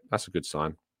have it. That's a good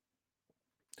sign.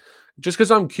 Just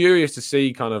because I'm curious to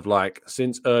see kind of like,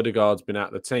 since Ødegaard's been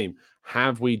out the team,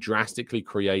 have we drastically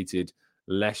created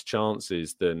less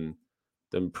chances than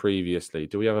previously?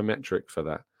 Do we have a metric for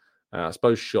that? I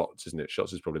suppose shots, isn't it?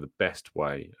 Shots is probably the best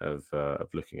way of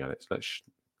looking at it. So let's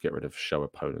get rid of show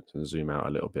opponents and zoom out a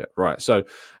little bit. Right. So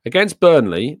against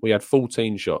Burnley, we had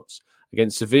 14 shots.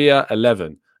 Against Sevilla,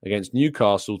 11. Against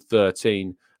Newcastle,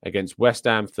 13. Against West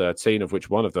Ham, 13, of which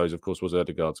one of those, of course, was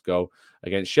Ødegaard's goal.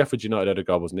 Against Sheffield United,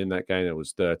 Ødegaard wasn't in that game. It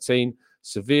was 13.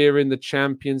 Sevilla in the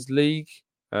Champions League.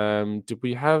 Did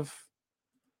we have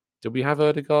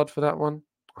Ødegaard for that one?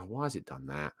 Oh, why has it done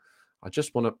that? I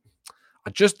just want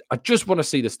to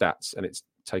see the stats, and it's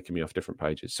taking me off different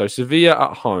pages. So Sevilla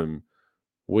at home,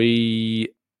 we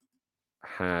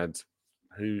had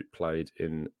who played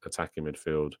in attacking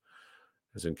midfield?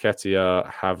 As in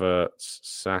Nketiah, Havertz,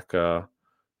 Saka.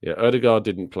 Yeah, Ødegaard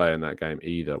didn't play in that game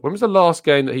either. When was the last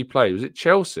game that he played? Was it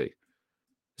Chelsea?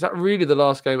 Is that really the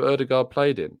last game Ødegaard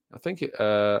played in? I think it.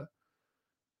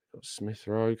 Smith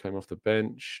Rowe came off the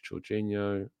bench.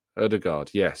 Jorginho, Ødegaard.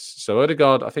 Yes. So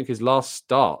Ødegaard, I think his last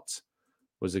start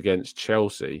was against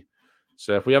Chelsea.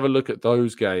 So if we have a look at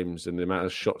those games and the amount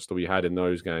of shots that we had in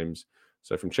those games.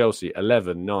 So from Chelsea,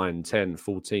 11, 9, 10,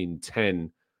 14,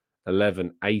 10,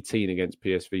 11, 18 against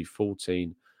PSV,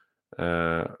 14,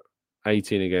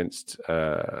 18 against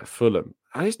Fulham.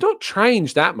 And it's not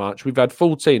changed that much. We've had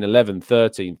 14, 11,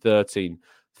 13, 13,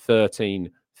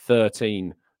 13,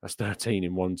 13. That's 13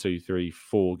 in 1, 2, 3,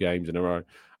 4 games in a row.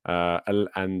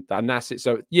 And that's it.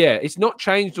 So, yeah, it's not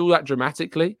changed all that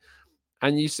dramatically.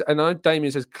 And I know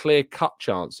Damien says clear-cut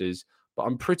chances, but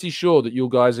I'm pretty sure that you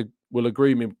guys will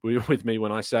agree with me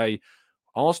when I say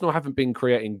Arsenal haven't been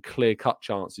creating clear-cut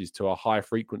chances to a high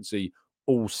frequency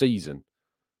all season.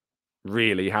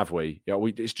 Really, have we? Yeah,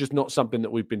 it's just not something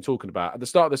that we've been talking about. At the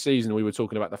start of the season, we were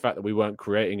talking about the fact that we weren't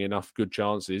creating enough good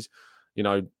chances.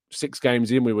 6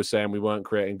 games in, we were saying we weren't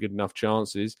creating good enough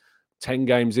chances. 10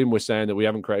 games in, we're saying that we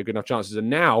haven't created good enough chances. And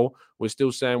now we're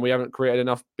still saying we haven't created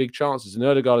enough big chances. And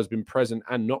Ødegaard has been present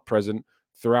and not present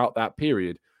throughout that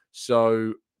period.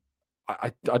 So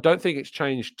I don't think it's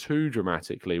changed too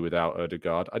dramatically without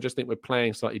Ødegaard. I just think we're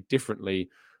playing slightly differently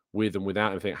with and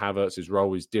without. I think Havertz's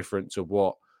role is different to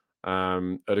what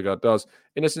Ødegaard does.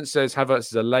 Innocent says Havertz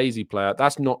is a lazy player.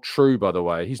 That's not true, by the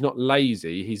way. He's not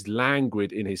lazy. He's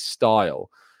languid in his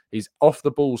style. His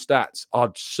off-the-ball stats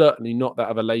are certainly not that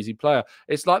of a lazy player.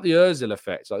 It's like the Ozil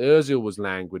effect. Like Ozil was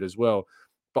languid as well.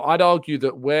 But I'd argue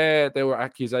that where there were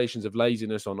accusations of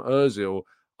laziness on Ozil,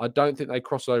 I don't think they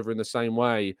cross over in the same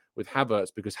way with Havertz,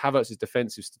 because Havertz's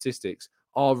defensive statistics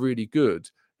are really good.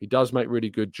 He does make really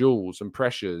good duels and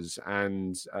pressures,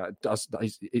 and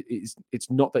it's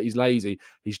not that he's lazy.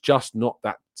 He's just not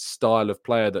that style of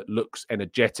player that looks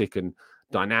energetic and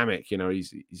dynamic.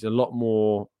 He's a lot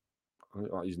more. I'm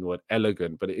not using the word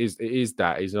elegant, but it is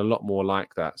that. He's a lot more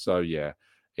like that. So yeah,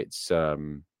 it's not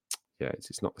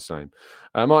the same.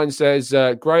 Martin says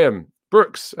Graham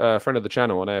Brooks, friend of the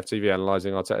channel on AFTV,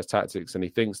 analysing Arteta's tactics, and he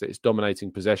thinks that it's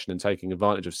dominating possession and taking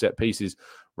advantage of set pieces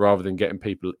rather than getting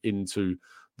people into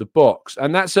the box.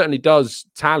 And that certainly does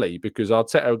tally, because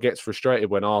Arteta gets frustrated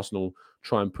when Arsenal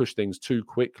try and push things too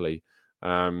quickly.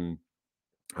 And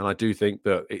I do think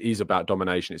that it is about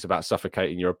domination. It's about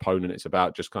suffocating your opponent. It's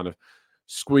about just kind of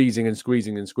squeezing and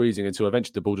squeezing and squeezing until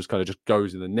eventually the ball just kind of just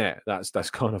goes in the net. That's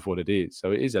kind of what it is.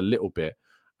 So it is a little bit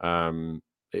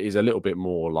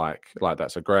more like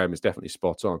that. So Graham is definitely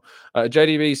spot on.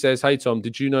 JDV says, hey Tom,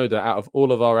 did you know that out of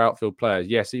all of our outfield players,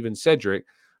 yes, even Cedric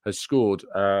has scored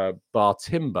bar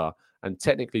Timber and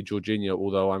technically Jorginho,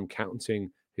 although I'm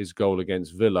counting his goal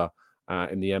against Villa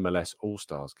in the MLS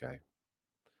All-Stars game.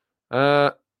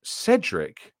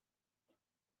 Cedric?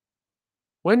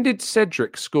 When did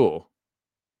Cedric score?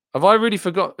 Have I really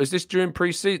forgot? Is this during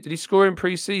pre-season? Did he score in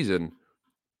pre-season?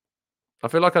 I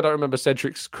feel like I don't remember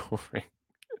Cedric scoring.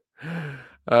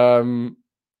 I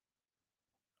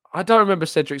don't remember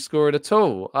Cedric scoring at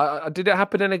all. Did it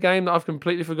happen in a game that I've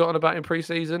completely forgotten about in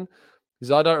pre-season?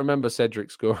 Because I don't remember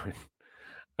Cedric scoring.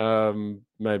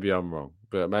 Maybe I'm wrong.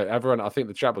 But everyone, I think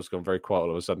the chat was gone very quiet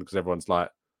all of a sudden, because everyone's like,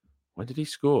 when did he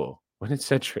score? When did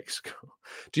Cedric score?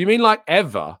 Do you mean like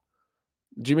ever?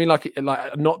 Do you mean like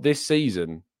not this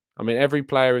season? I mean, every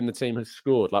player in the team has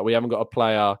scored. Like, we haven't got a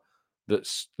player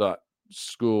that's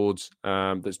scored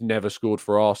that's never scored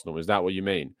for Arsenal. Is that what you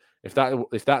mean? If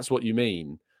that's what you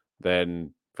mean,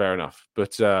 then fair enough.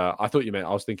 But I thought you meant,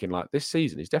 I was thinking like this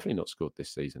season. He's definitely not scored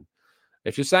this season.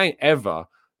 If you're saying ever,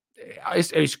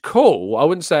 it's cool. I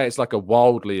wouldn't say it's like a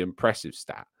wildly impressive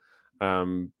stat.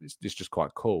 It's just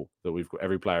quite cool that we've got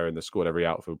every player in the squad, every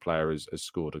outfield player has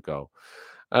scored a goal.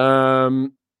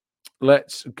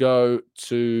 Let's go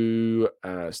to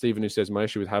Stephen, who says my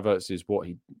issue with Havertz is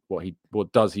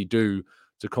what does he do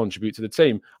to contribute to the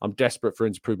team? I'm desperate for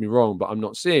him to prove me wrong, but I'm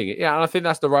not seeing it. Yeah, and I think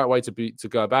that's the right way to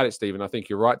go about it, Stephen. I think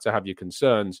you're right to have your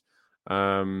concerns,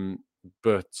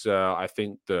 but I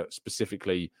think that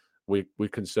specifically we're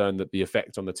concerned that the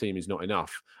effect on the team is not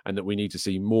enough, and that we need to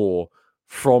see more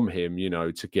from him,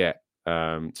 to get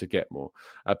more.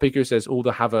 Pico says, all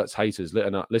the Havertz haters,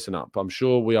 listen up. I'm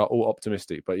sure we are all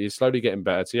optimistic, but he's slowly getting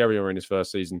better. Thierry Henry in his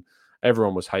first season,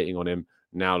 everyone was hating on him.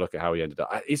 Now look at how he ended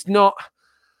up. It's not...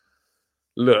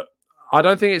 Look, I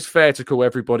don't think it's fair to call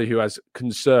everybody who has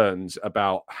concerns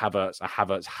about Havertz a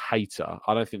Havertz hater.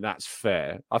 I don't think that's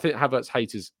fair. I think Havertz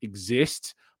haters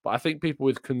exist, but I think people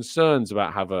with concerns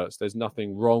about Havertz, there's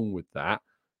nothing wrong with that.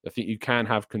 I think you can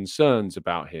have concerns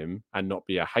about him and not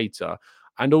be a hater.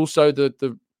 And also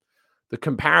the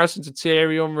comparison to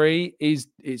Thierry Henry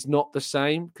it's not the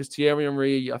same, because Thierry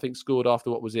Henry, I think, scored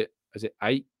after, what was it? Is it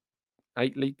eight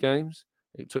league games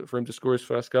it took for him to score his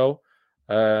first goal?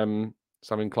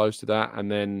 Something close to that,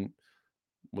 and then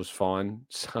was fine.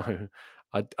 So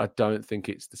I don't think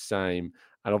it's the same.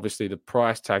 And obviously the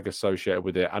price tag associated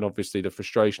with it, and obviously the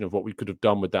frustration of what we could have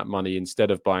done with that money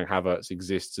instead of buying Havertz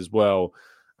exists as well.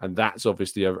 And that's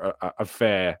obviously a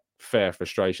fair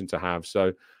frustration to have.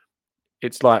 So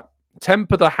it's like,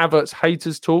 temper the Havertz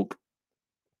haters talk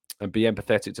and be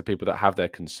empathetic to people that have their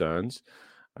concerns.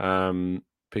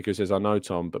 Pico says, I know,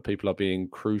 Tom, but people are being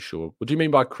crucial. What do you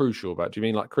mean by crucial? Do you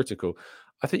mean like critical?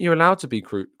 I think you're allowed to be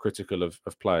critical of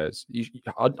players.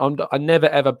 I never,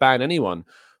 ever ban anyone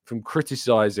from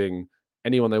criticizing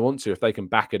anyone they want to if they can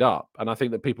back it up. And I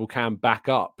think that people can back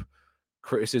up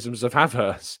criticisms of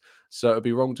Havertz. So it would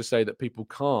be wrong to say that people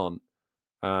can't,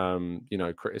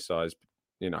 criticize,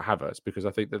 Havertz, because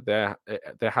I think that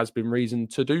there has been reason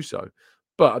to do so.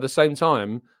 But at the same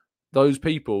time, those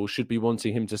people should be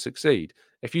wanting him to succeed.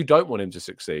 If you don't want him to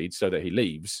succeed so that he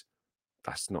leaves,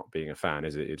 that's not being a fan,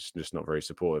 is it? It's just not very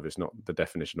supportive. It's not the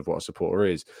definition of what a supporter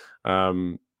is.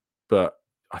 But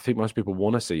I think most people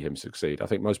want to see him succeed. I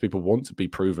think most people want to be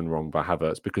proven wrong by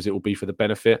Havertz because it will be for the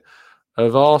benefit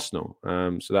of Arsenal.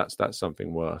 So that's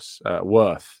something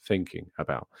worth thinking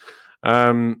about.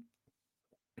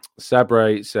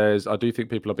 Sabre says, I do think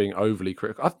people are being overly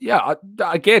critical.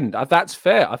 Again, that's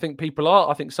fair. I think people are.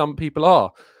 I think some people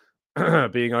are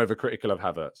being overcritical of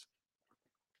Havertz.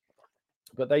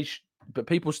 But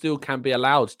people still can be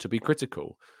allowed to be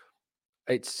critical.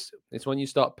 It's when you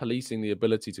start policing the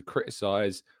ability to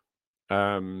criticize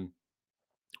when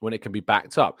it can be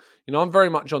backed up. I'm very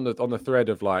much on the thread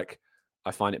of, like,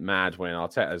 I find it mad when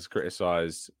Arteta's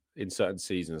criticized in certain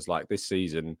seasons, like this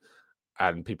season,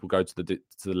 and people go to the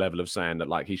level of saying that,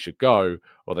 like, he should go,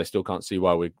 or they still can't see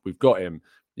why we've got him,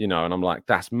 and I'm like,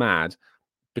 that's mad,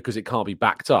 because it can't be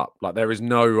backed up. Like, there is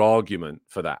no argument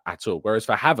for that at all. Whereas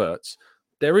for Havertz,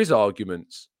 there is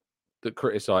arguments that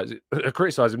criticize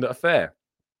him that are fair.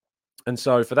 And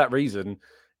so for that reason,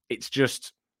 it's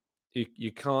just,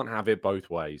 you can't have it both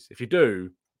ways. If you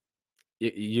do,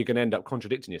 you're going to end up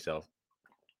contradicting yourself.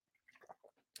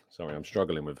 Sorry, I'm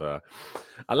struggling with a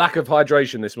lack of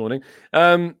hydration this morning.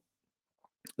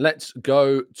 Let's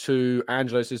go to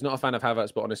Angelo. Says, not a fan of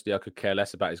Havertz, but honestly, I could care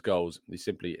less about his goals. He's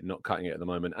simply not cutting it at the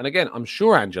moment. And again, I'm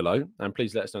sure, Angelo, and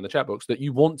please let us know in the chat box, that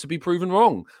you want to be proven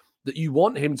wrong, that you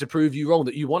want him to prove you wrong,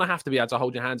 that you want to have to be able to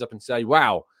hold your hands up and say,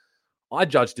 wow, I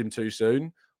judged him too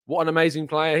soon. What an amazing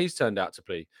player he's turned out to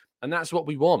be. And that's what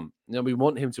we want. We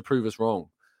want him to prove us wrong.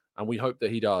 And we hope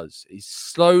that he does. He's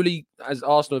slowly, as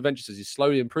Arsenal Adventure says, he's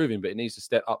slowly improving, but he needs to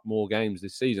step up more games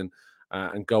this season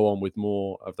and go on with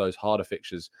more of those harder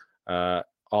fixtures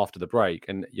after the break.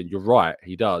 And you're right,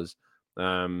 he does.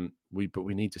 But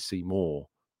we need to see more.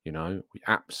 We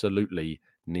absolutely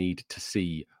need to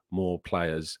see more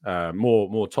players,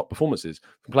 more top performances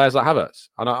from players like Havertz.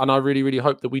 And I really, really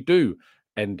hope that we do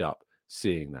end up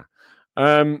seeing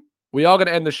that. We are going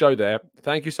to end the show there.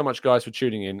 Thank you so much, guys, for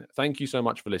tuning in. Thank you so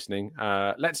much for listening.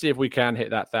 Let's see if we can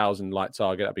hit that 1,000 like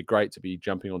target. That'd be great to be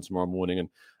jumping on tomorrow morning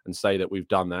and say that we've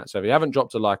done that. So if you haven't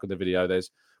dropped a like on the video,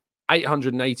 there's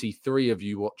 883 of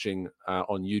you watching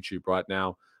on YouTube right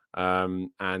now.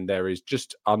 And there is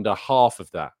just under half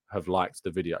of that have liked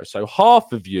the video. So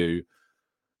half of you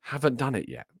haven't done it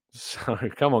yet. So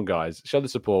come on, guys, show the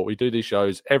support. We do these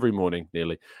shows every morning,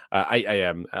 nearly 8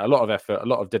 a.m. A lot of effort, a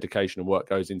lot of dedication and work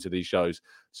goes into these shows.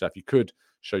 So if you could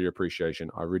show your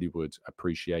appreciation, I really would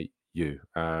appreciate you.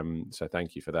 So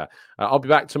thank you for that. I'll be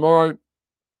back tomorrow,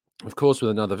 of course,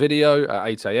 with another video at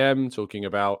 8 a.m. talking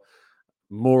about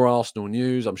more Arsenal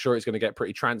news. I'm sure it's going to get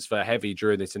pretty transfer heavy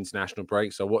during this international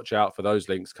break. So watch out for those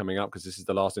links coming up, because this is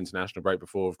the last international break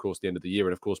before, of course, the end of the year,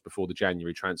 and of course, before the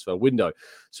January transfer window.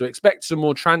 So expect some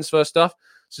more transfer stuff.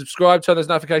 Subscribe, turn those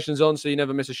notifications on so you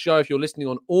never miss a show. If you're listening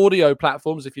on audio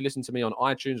platforms, if you listen to me on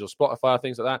iTunes or Spotify or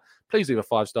things like that, please leave a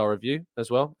 5-star review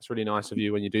as well. It's really nice of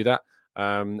you when you do that.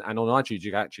 And on iTunes,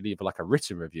 you can actually leave like a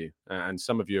written review. And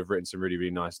some of you have written some really,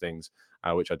 really nice things,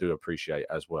 which I do appreciate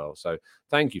as well. So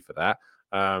thank you for that.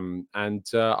 And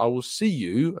I will see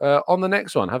you on the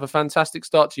next one. Have a fantastic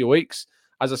start to your weeks.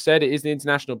 As I said, it is the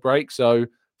international break, so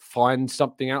find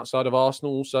something outside of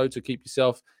Arsenal also to keep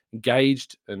yourself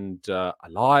engaged and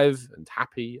alive and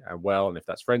happy and well. And if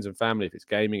that's friends and family, if it's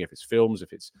gaming, if it's films,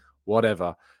 if it's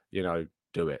whatever,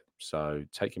 do it. So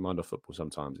take your mind off football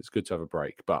sometimes. It's good to have a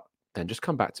break, but then just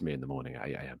come back to me in the morning at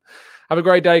 8 a.m. Have a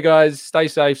great day, guys. Stay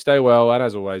safe, stay well, and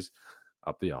as always,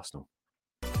 up the Arsenal.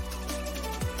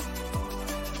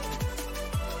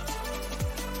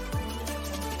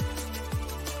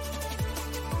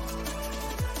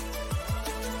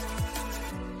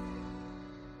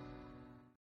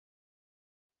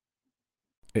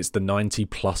 It's the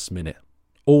 90-plus minute.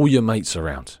 All your mates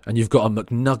around, and you've got a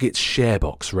McNuggets share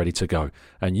box ready to go,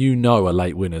 and you know a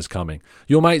late winner's coming.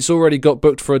 Your mate's already got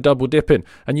booked for a double dipping,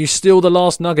 and you steal the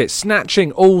last nugget,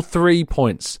 snatching all 3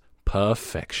 points.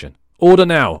 Perfection. Order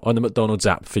now on the McDonald's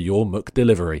app for your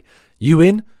McDelivery. You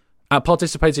in? At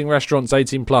participating restaurants,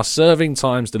 18+, serving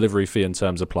times, delivery fee and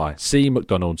terms apply. See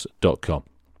mcdonalds.com.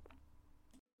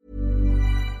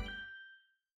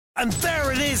 And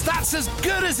there it is, that's as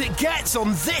good as it gets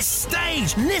on this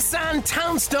stage. Nissan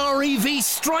Townstar EV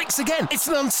strikes again. It's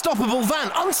an unstoppable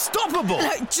van, unstoppable.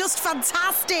 Just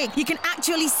fantastic. You can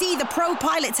actually see the Pro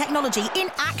Pilot technology in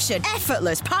action.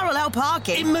 Effortless parallel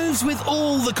parking. It moves with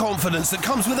all the confidence that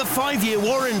comes with a 5-year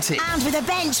warranty. And with a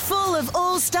bench full of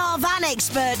all-star van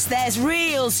experts, there's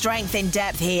real strength in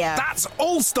depth here. That's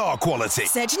all-star quality.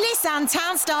 Search Nissan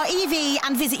Townstar EV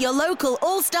and visit your local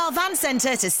all-star van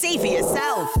centre to see for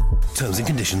yourself. Terms and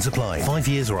conditions apply. 5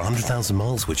 years or 100,000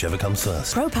 miles, whichever comes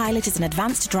first. Pro Pilot is an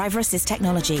advanced driver assist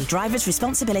technology. Driver's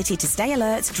responsibility to stay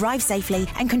alert, drive safely,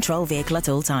 and control vehicle at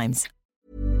all times.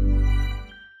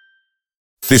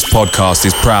 This podcast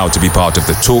is proud to be part of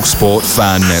the TalkSport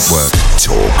Fan Network.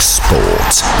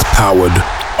 TalkSport.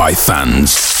 Powered by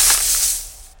fans.